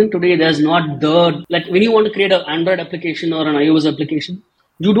 right? Even today, there's not when you want to create an Android application or an iOS application,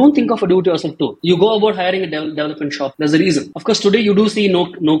 you don't think of a do-it-yourself tool. You go about hiring a development shop. There's a reason. Of course, today you do see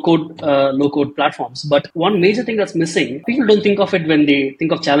no-code, low-code platforms. But one major thing that's missing, people don't think of it when they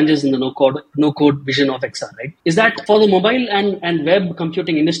think of challenges in the no-code vision of XR, right? Is that for the mobile and web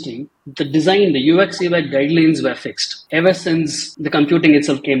computing industry, the design, the UX, UI guidelines were fixed ever since the computing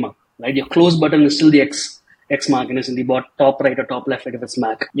itself came up, right? Your close button is still the X mark, and it's in the top right or top left, if it's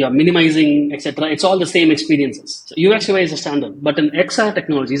Mac. You're minimizing, etc. It's all the same experiences. So UX UI is a standard, but in XR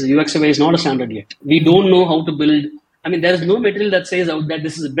technologies, UX UI is not a standard yet. We don't know how to build. I mean, there is no material that says out that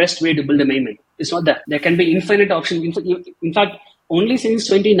this is the best way to build a MAME. It's not that. There can be infinite options. In fact, only since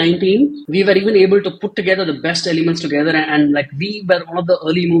 2019, we were even able to put together the best elements together, and we were one of the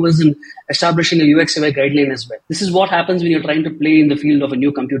early movers in establishing a UX UI guideline as well. This is what happens when you're trying to play in the field of a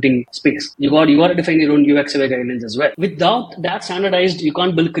new computing space. You got to define your own UX UI guidelines as well. Without that standardized, you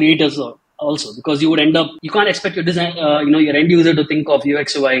can't build creators also, because you can't expect your design, your end user to think of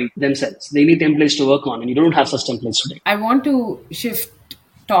UX UI themselves. They need templates to work on, and you don't have such templates today. I want to shift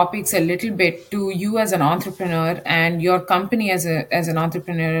topics a little bit to you as an entrepreneur and your company as an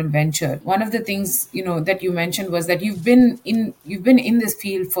entrepreneurial venture. One of the things that you mentioned was that you've been in this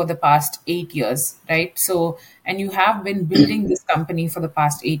field for the past 8 years, right? So, and you have been building this company for the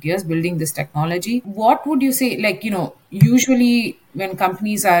past 8 years, building this technology. What would you say? Usually when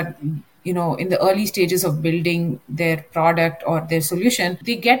companies are in the early stages of building their product or their solution,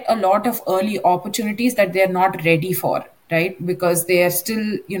 they get a lot of early opportunities that they're not ready for, right? Because they are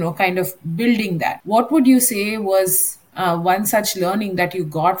still, kind of building that. What would you say was one such learning that you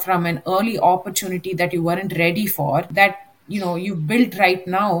got from an early opportunity that you weren't ready for, that you built right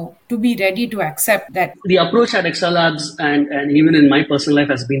now to be ready to accept that? The approach at XR Labs and even in my personal life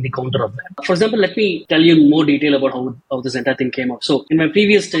has been the counter of that. For example, let me tell you more detail about how this entire thing came up. So in my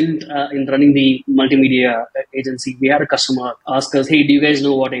previous stint in running the multimedia agency, we had a customer ask us, hey, do you guys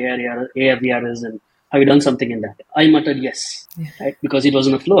know what AR VR is, and have you done something in that? I muttered yes, right? Because it was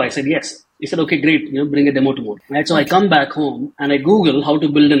in a flow. I said yes. He said, okay, great, bring a demo tomorrow. Right? So I come back home and I Google how to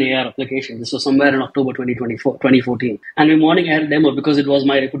build an AR application. This was somewhere in October 2014. And in the morning I had a demo because it was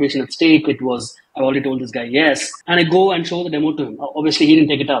my reputation at stake. I've already told this guy yes. And I go and show the demo to him. Obviously, he didn't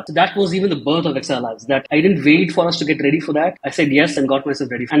take it up. So that was even the birth of XR Labs, that I didn't wait for us to get ready for that. I said yes and got myself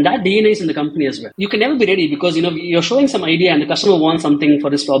ready. And that DNA is in the company as well. You can never be ready because, you're showing some idea and the customer wants something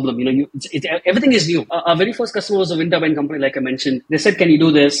for this problem. Everything is new. Our very first customer was a wind turbine company, like I mentioned. They said, can you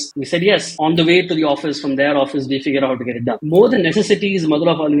do this? We said yes. On the way to the office, from their office, we figure out how to get it done. More than necessity is the mother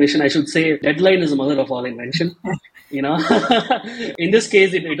of all invention. I should say deadline is the mother of all invention. In this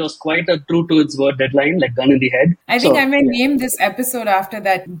case, it was quite a true to its word deadline, like gun in the head. I think I may name this episode after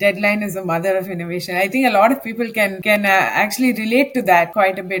that. Deadline is the mother of innovation. I think a lot of people can actually relate to that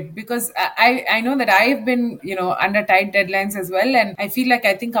quite a bit, because I know that I've been, under tight deadlines as well. And I feel like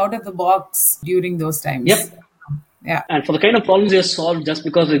I think out of the box during those times. Yep. Yeah. And for the kind of problems you solved just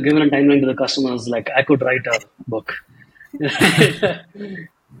because we've given a timeline to the customers, like I could write a book.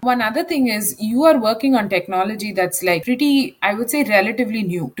 One other thing is you are working on technology that's pretty, I would say, relatively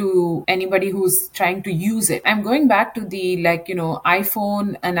new to anybody who's trying to use it. I'm going back to the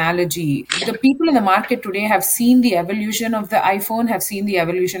iPhone analogy. The people in the market today have seen the evolution of the iPhone, have seen the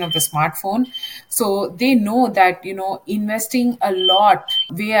evolution of the smartphone. So they know that, investing a lot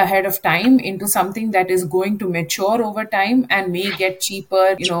way ahead of time into something that is going to mature over time and may get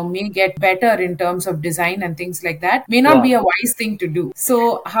cheaper, may get better in terms of design and things like that, may not be a wise thing to do.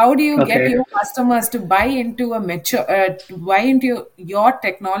 So how do you get your customers to buy into your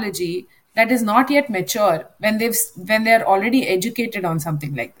technology that is not yet mature when they're already educated on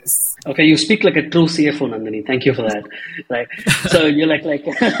something like this? Okay, you speak like a true CFO, Nandini. Thank you for that. Right. So you're like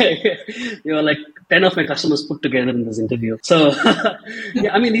you're like 10 of my customers put together in this interview. So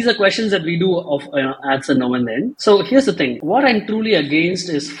these are questions that we do of answer now and then. So here's the thing. What I'm truly against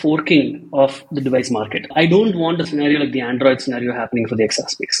is forking of the device market. I don't want a scenario like the Android scenario happening for the XR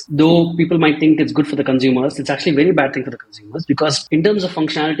space. Though people might think it's good for the consumers, it's actually a very bad thing for the consumers, because in terms of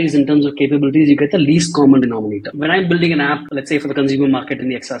functionalities, in terms of capabilities, you get the least common denominator. When I'm building an app, let's say for the consumer market in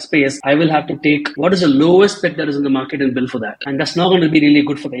the XR space, I will have to take what is the lowest spec that is in the market and build for that. And that's not going to be really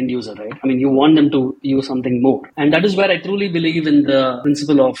good for the end user, right? I mean, you want them to use something more. And that is where I truly believe in the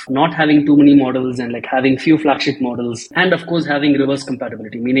principle of not having too many models and like having few flagship models. And of course, having reverse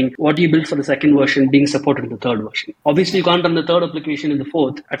compatibility, meaning what you build for the second version being supported in the third version. Obviously, you can't run the third application in the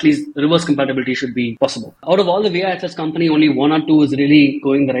fourth. At least reverse compatibility should be possible. Out of all the VIFS company, only one or two is really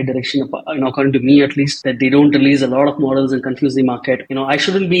going the right direction, according to me at least, that they don't release a lot of models and confuse the market. I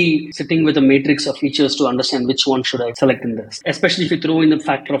shouldn't be sitting with a matrix of features to understand which one should I select in this. Especially if you throw in the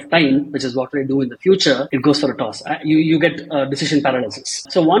factor of time, which is what I do in the future, it goes for a toss. You get decision paralysis.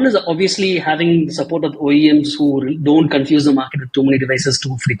 So one is obviously having the support of OEMs who don't confuse the market with too many devices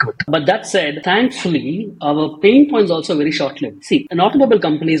too frequent. But that said, thankfully, our pain points also very short-lived. See, an automobile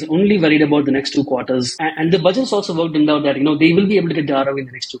company is only worried about the next 2 quarters, and the budget's also worked in out that they will be able to get the ROI in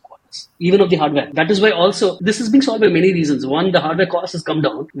the next 2 quarters, even of the hardware. That is why also this is being solved by many reasons. One, the hardware cost has come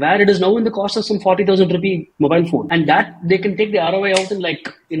down, where it is now in the cost of some 40,000 rupee mobile phone, and that they can take the ROI out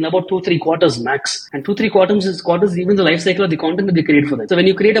in about 2-3 quarters max. And 2-3 quarters is even the life cycle of the content that they create for them. So when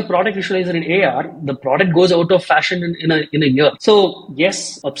you create a product visualizer in AR, the product goes out of fashion in a year. So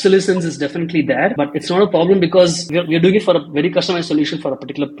yes, obsolescence is definitely there, but it's not a problem because we're doing it for a very customized solution for a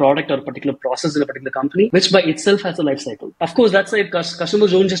particular product or a particular process in a particular company, which by itself has a life cycle. Of course, that's why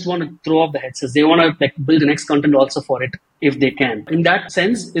customers don't just want to throw off the headsets. They want to build the next content also for it if they can. In that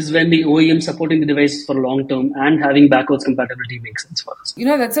sense is when the OEM supporting the device for long term and having backwards compatibility makes sense for us.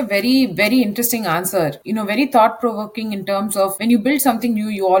 That's a very, very interesting answer. Very thought-provoking in terms of when you build something new,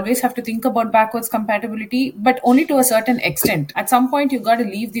 you always have to think about backwards compatibility, but only to a certain extent. At some point, you got to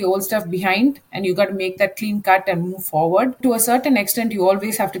leave the old stuff behind and you got to make that clean cut and move forward. To a certain extent, you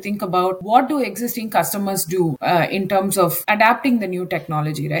always have to think about what do existing customers do in terms of adapting the new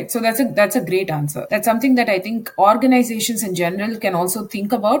technology, right? So that's a great answer. That's something that I think organizations in general can also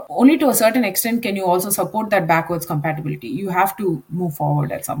think about. Only to a certain extent can you also support that backwards compatibility. You have to move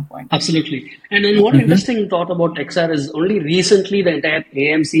forward at some point. Absolutely. And then what interesting thought about XR is only recently the entire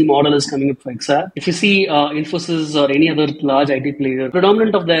AMC model is coming up for XR. If you see Infosys or any other large IT player,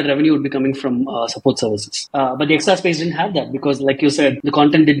 predominant of their revenue would be coming from support services. But the XR space didn't have that because, like you said, the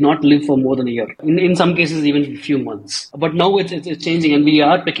content did not live for more than a year. In some cases, even a few months. But now it's changing, and we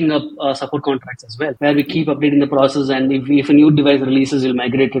are picking up support contracts as well, where we keep updating the process, and if a new device releases, we'll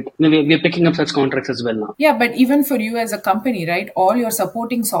migrate it. We are picking up such contracts as well now. Yeah, but even for you as a company, right, all your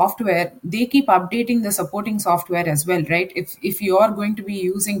supporting software, they keep updating the supporting software as well, right? If you are going to be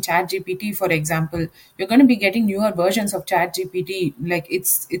using ChatGPT, for example, you're going to be getting newer versions of ChatGPT. Like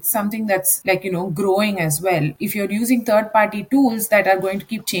it's something that's growing as well. If you're using third-party tools that are going to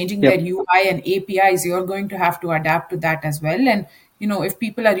keep changing their UI and APIs, you're going to have to adapt to that as well. And if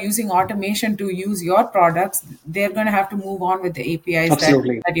people are using automation to use your products, they're going to have to move on with the APIs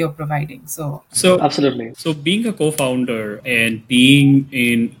that you're providing. So absolutely. So being a co-founder and being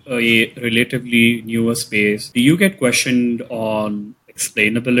in a relatively newer space, do you get questioned on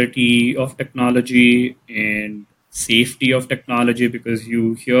explainability of technology and safety of technology? Because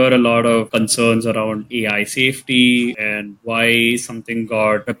you hear a lot of concerns around AI safety and why something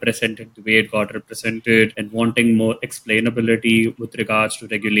got represented the way it got represented, and wanting more explainability with regards to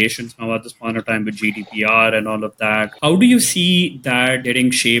regulations now at this point of time with GDPR and all of that. How do you see that getting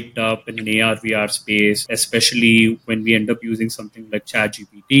shaped up in an AR VR space, especially when we end up using something like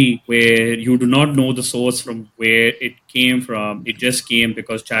ChatGPT, where you do not know the source from where it came from? It just came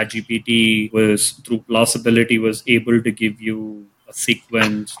because ChatGPT was, through plausibility, was able to give you a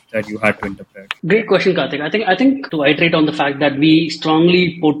sequence that you had to interpret. Great question, Karthik. I think to iterate on the fact that we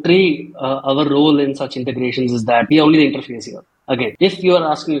strongly portray our role in such integrations is that we are only the interface here. Again, if you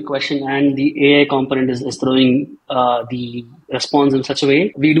are asking a question and the AI component is throwing the response in such a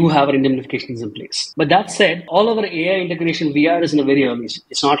way, we do have our indemnifications in place. But that said, all of our AI integration VR is in a very early stage.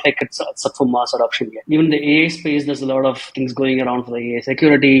 It's not like it's up for mass adoption yet. Even in the AA space, there's a lot of things going around for the AA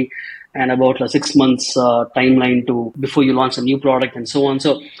security, and about a 6 months timeline to before you launch a new product and so on.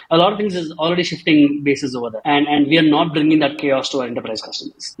 So a lot of things is already shifting bases over there. And we are not bringing that chaos to our enterprise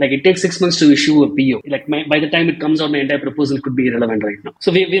customers. Like it takes 6 months to issue a PO. Like by the time it comes out, my entire proposal could be irrelevant right now.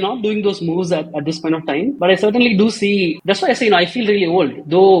 So we're not doing those moves at this point of time. But I certainly do see, that's why I say, I feel really old.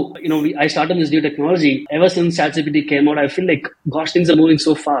 Though, I started this new technology, ever since ChatGPT came out, I feel like, gosh, things are moving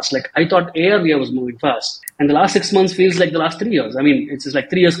so fast. Like I thought AR VR was moving fast. And the last 6 months feels like the last 3 years. I mean, it's just like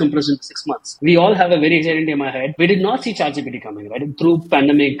 3 years compressed into 6 months. We all have a very exciting time ahead. We did not see ChatGPT coming, right? Through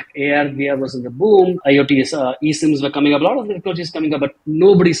pandemic, AR, VR was in the boom. IoT, eSIMs were coming up. A lot of the technologies coming up, but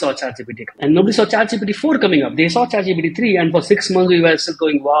nobody saw ChatGPT. And nobody saw ChatGPT 4 coming up. They saw ChatGPT 3, and for 6 months we were still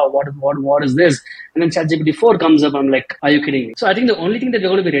going, wow, what is this? And then ChatGPT 4 comes up. I'm like, are you kidding me? So I think the only thing that we're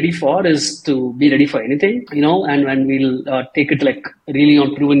going to be ready for is to be ready for anything, and we'll take it like really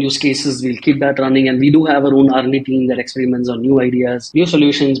on proven use cases. We'll keep that running. And we do have our own R&D team that experiments on new ideas, new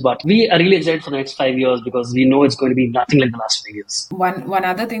solutions. But we are really excited for the next 5 years because we know it's going to be nothing like the last 5 years. One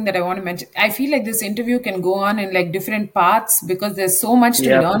other thing that I want to mention, I feel like this interview can go on in like different paths because there's so much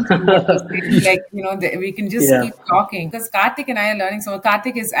to learn from what you're saying. Like, we can just keep talking because Karthik and I are learning. So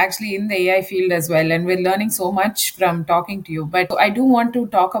Karthik is actually in the AI field as well. And we're learning so much from talking to you. But I do want to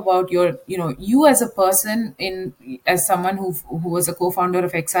talk about you as a person, as someone who was a co-founder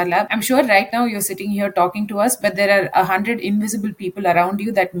of XR Lab. I'm sure right now you're sitting here talking to us, but there are 100 invisible people around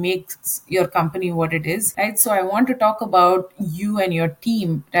you that makes your company what it is, right? So I want to talk about you and your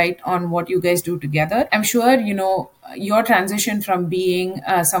team, right, on what you guys do together. I'm sure, your transition from being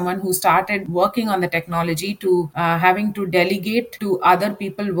someone who started working on the technology to having to delegate to other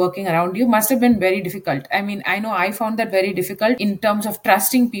people working around you must have been very difficult. I mean, I know I found that very difficult in terms of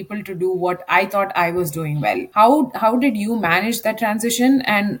trusting people to do what I thought I was doing well. How did you manage that transition,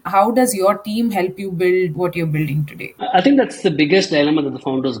 and how does your team help you build what you're building today? I think that's the biggest dilemma that the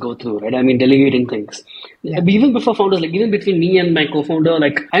founders go through, right? I mean, delegating things. Yeah. Even before founders, like even between me and my co-founder,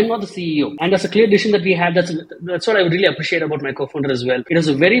 like I'm not the CEO. And that's a clear decision that we had. That's what I would really appreciate about my co-founder as well. It was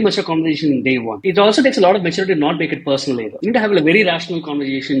a very much a conversation in day one. It also takes a lot of maturity to not make it personal either. You need to have a very rational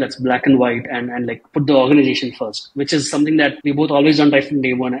conversation that's black and white and like put the organization first, which is something that we both always done right from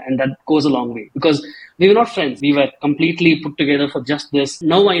day one. And that goes a long way because we were not friends. We were completely put together for just this.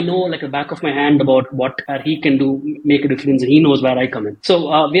 Now I know like the back of my hand about what he can do, make a difference, and he knows where I come in.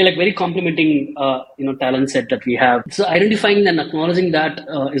 So we are like very complementing, talent set that we have. So identifying and acknowledging that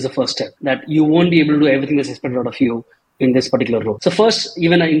is the first step. That you won't be able to do everything that's expected out of you in this particular role. So first,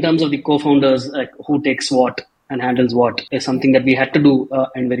 even in terms of the co-founders, like who takes what and handles what is something that we had to do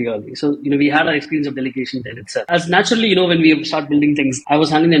and very early. So, we had our experience of delegation then itself. As naturally, when we start building things, I was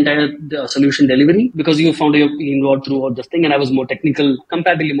handling the entire solution delivery because you found you're involved throughout this thing and I was more technical,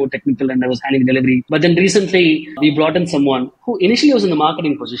 comparatively more technical, and I was handling delivery. But then recently we brought in someone who initially was in the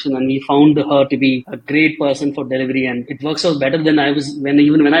marketing position and we found her to be a great person for delivery, and it works out better than I was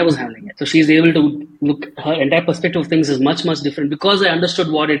when I was handling it. So she's able to look, her entire perspective of things is much, much different because I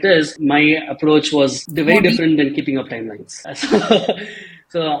understood what it is. My approach was very different than keeping up timelines.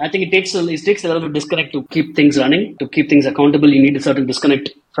 So I think it takes a little bit of disconnect to keep things running, to keep things accountable. You need a certain disconnect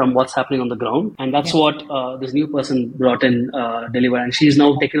from what's happening on the ground. And that's what this new person brought in, deliver. And she's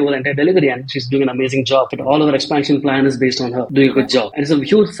now taken over the entire delivery and she's doing an amazing job. But all of our expansion plan is based on her doing a good job. And it's a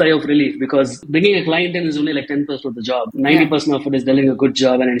huge sigh of relief because bringing a client in is only like 10% of the job. 90% of it is delivering a good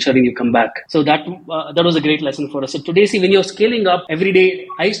job and ensuring you come back. So that was a great lesson for us. So today, see, when you're scaling up every day,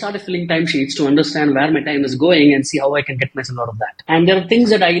 I started filling timesheets to understand where my time is going and see how I can get myself out of that. And there are things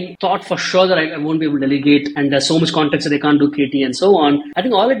that I thought for sure that I won't be able to delegate, and there's so much context that I can't do KT and so on. I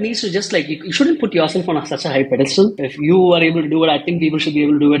think all it needs to just like, you shouldn't put yourself on such a high pedestal. If you are able to do it, I think people should be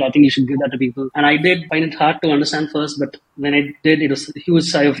able to do it. I think you should give that to people. And I did find it hard to understand first, but when I did, it was a huge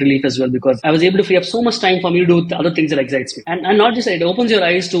sigh of relief as well because I was able to free up so much time for me to do the other things that excites me. And not just that, it opens your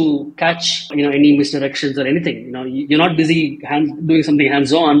eyes to catch, any misdirections or anything. You're not busy doing something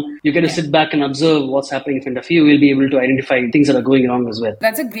hands-on. You get to sit back and observe what's happening in front of you. You'll be able to identify things that are going wrong as well.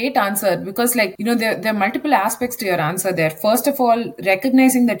 That's a great answer because there are multiple aspects to your answer there. First of all,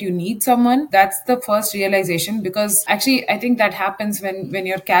 recognizing that you need someone, that's the first realization because actually I think that happens when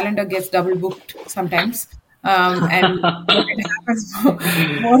your calendar gets double booked sometimes. And it happens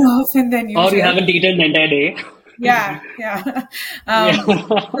more often than usual. Or you haven't eaten the entire day. Yeah. So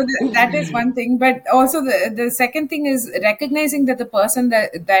that is one thing, but also the second thing is recognizing that the person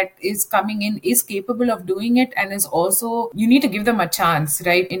that is coming in is capable of doing it, and is also, you need to give them a chance,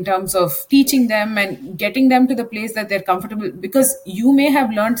 right? In terms of teaching them and getting them to the place that they're comfortable, because you may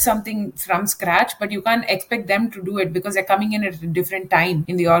have learned something from scratch, but you can't expect them to do it because they're coming in at a different time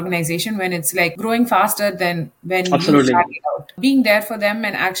in the organization when it's like growing faster than when you started out. Being there for them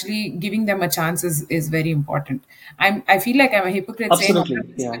and actually giving them a chance is very important. I feel like I'm a hypocrite saying all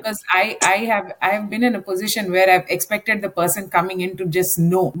of this because I have been in a position where I've expected the person coming in to just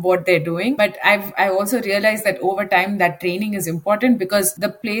know what they're doing. But I also realized that over time that training is important because the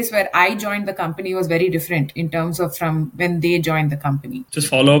place where I joined the company was very different in terms of from when they joined the company. Just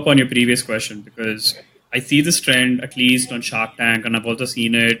follow up on your previous question because I see this trend at least on Shark Tank, and I've also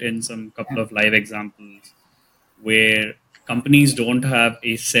seen it in some couple of live examples where companies don't have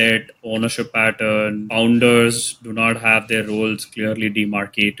a set ownership pattern. Founders do not have their roles clearly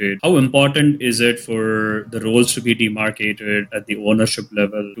demarcated. How important is it for the roles to be demarcated at the ownership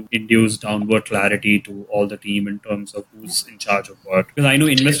level to induce downward clarity to all the team in terms of who's in charge of what? Because I know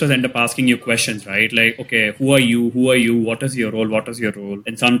investors end up asking you questions, right? Like, okay, who are you? Who are you? What is your role? What is your role?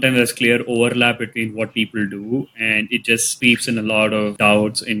 And sometimes there's clear overlap between what people do, and it just sweeps in a lot of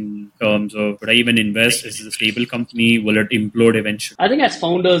doubts in terms of, would I even invest? Is this a stable company? Will it implode eventually? I think as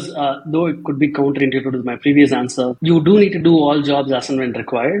founders, though it could be counterintuitive to my previous answer, you do need to do all jobs as and when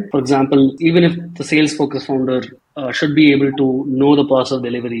required. For example, even if the sales focused founder should be able to know the process of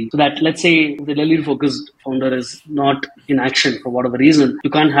delivery, so that, let's say, the delivery focused founder is not in action for whatever reason, you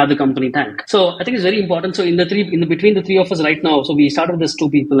can't have the company tank. So I think it's very important. So between the three of us right now, so we started with 2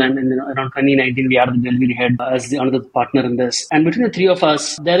 people, and around 2019 we added the delivery head as the another partner in this. And between the 3 of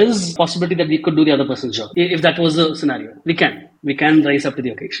us, there is possibility that we could do the other person's job. If that was the scenario, we can rise up to the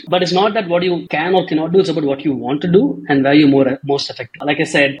occasion. But it's not that what you can or cannot do, it's about what you want to do and where you're most effective. Like I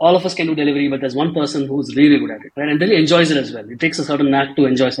said, all of us can do delivery, but there's one person who's really good at it, right? And really enjoys it as well. It takes a certain knack to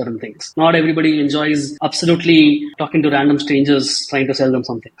enjoy certain things. Not everybody enjoys absolutely talking to random strangers trying to sell them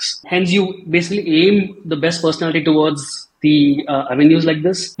some things. Hence, you basically aim the best personality towards the avenues like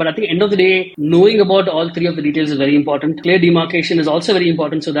this. But at the end of the day, knowing about all 3 of the details is very important. Clear demarcation is also very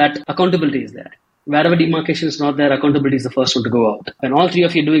important so that accountability is there. Wherever demarcation is not there, accountability is the first one to go out. When all 3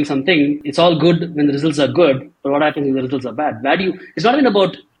 of you are doing something, it's all good when the results are good, but what happens if the results are bad? It's not even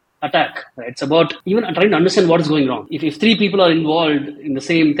about attack, right? It's about even trying to understand what is going wrong. If 3 people are involved in the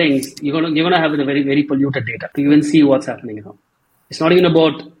same things, you're gonna have a very, very polluted data to even see what's happening wrong. It's not even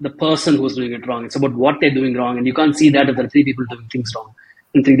about the person who's doing it wrong. It's about what they're doing wrong, and you can't see that if there are 3 people doing things wrong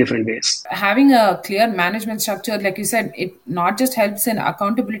in 3 different ways. Having a clear management structure, like you said, it not just helps in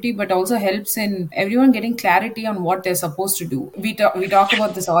accountability, but also helps in everyone getting clarity on what they're supposed to do. We talk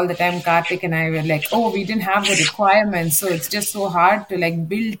about this all the time. Karthik and I were like, oh, we didn't have the requirements, so it's just so hard to like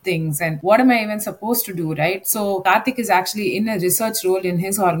build things. And what am I even supposed to do, right? So Karthik is actually in a research role in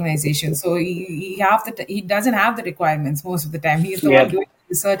his organization. So he doesn't have the requirements most of the time. He's the one doing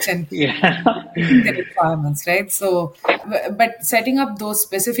research and meeting the requirements, right? So, but setting up those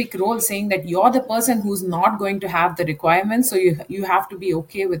specific roles, saying that you're the person who's not going to have the requirements, so you have to be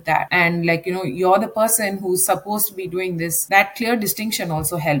okay with that, and like, you're the person who's supposed to be doing this. That clear distinction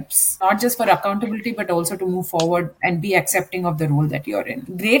also helps, not just for accountability, but also to move forward and be accepting of the role that you're in.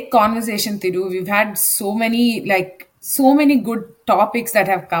 Great conversation, Thiru. We've had so many good topics that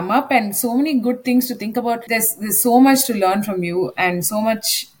have come up and so many good things to think about. There's so much to learn from you and so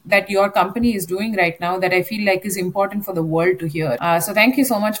much that your company is doing right now that I feel like is important for the world to hear. So thank you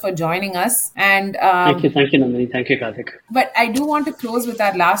so much for joining us. And thank you, Nandini. Thank you, Karthik. But I do want to close with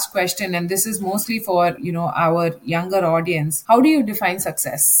our last question, and this is mostly for our younger audience. How do you define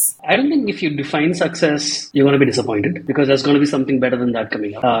success? I don't think if you define success, you're going to be disappointed, because there's going to be something better than that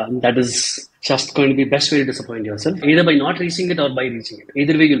coming up. That is just going to be the best way to disappoint yourself, either by not reaching it or by reaching it.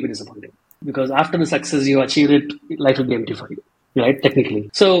 Either way, you'll be disappointed, because after the success you achieved it, life will be empty for you, right?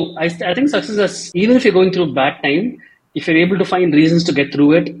 Technically. So I think success is, even if you're going through a bad time, if you're able to find reasons to get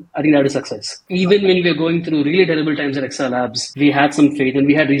through it, I think that is success. Even when we were going through really terrible times at XR Labs, we had some faith and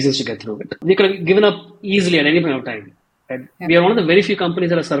we had reasons to get through it. We could have given up easily at any point of time. Right? Yeah. We are one of the very few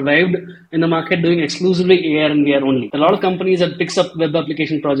companies that have survived in the market doing exclusively AR and VR only. A lot of companies that picks up web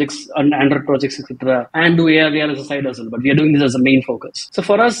application projects and Android projects, etc., and do AR, VR as a side hustle, but we are doing this as a main focus. So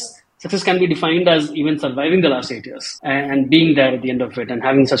for us, success can be defined as even surviving the last 8 years and being there at the end of it and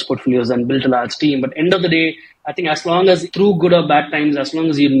having such portfolios and built a large team. But end of the day, I think as long as through good or bad times, as long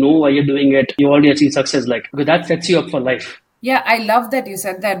as you know why you're doing it, you already achieve success, because that sets you up for life. Yeah, I love that you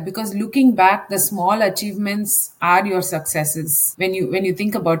said that, because looking back, the small achievements are your successes. When you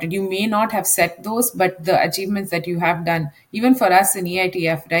think about it, you may not have set those, but the achievements that you have done, even for us in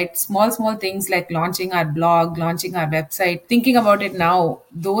EITF, right? Small things like launching our blog, launching our website, thinking about it now,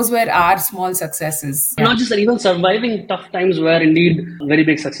 those were our small successes. Yeah. Not just that, even surviving tough times were indeed very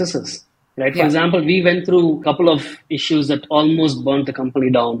big successes. Right. For example, we went through a couple of issues that almost burnt the company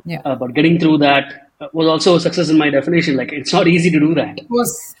down. Yeah. But getting through that was also a success in my definition. Like, it's not easy to do that. Of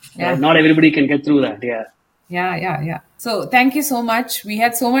course. Yeah. Not everybody can get through that. Yeah. Yeah. So thank you so much. We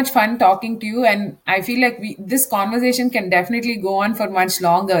had so much fun talking to you, and I feel like this conversation can definitely go on for much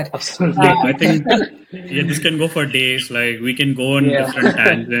longer. Absolutely. I think this can go for days. Like, we can go on different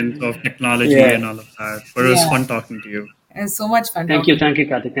tangents of technology and all of that. But it was fun talking to you. It's so much fun. Thank you,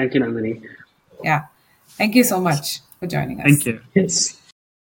 Karthik. Thank you, Nandini. Yeah. Thank you so much for joining us. Thank you. Yes.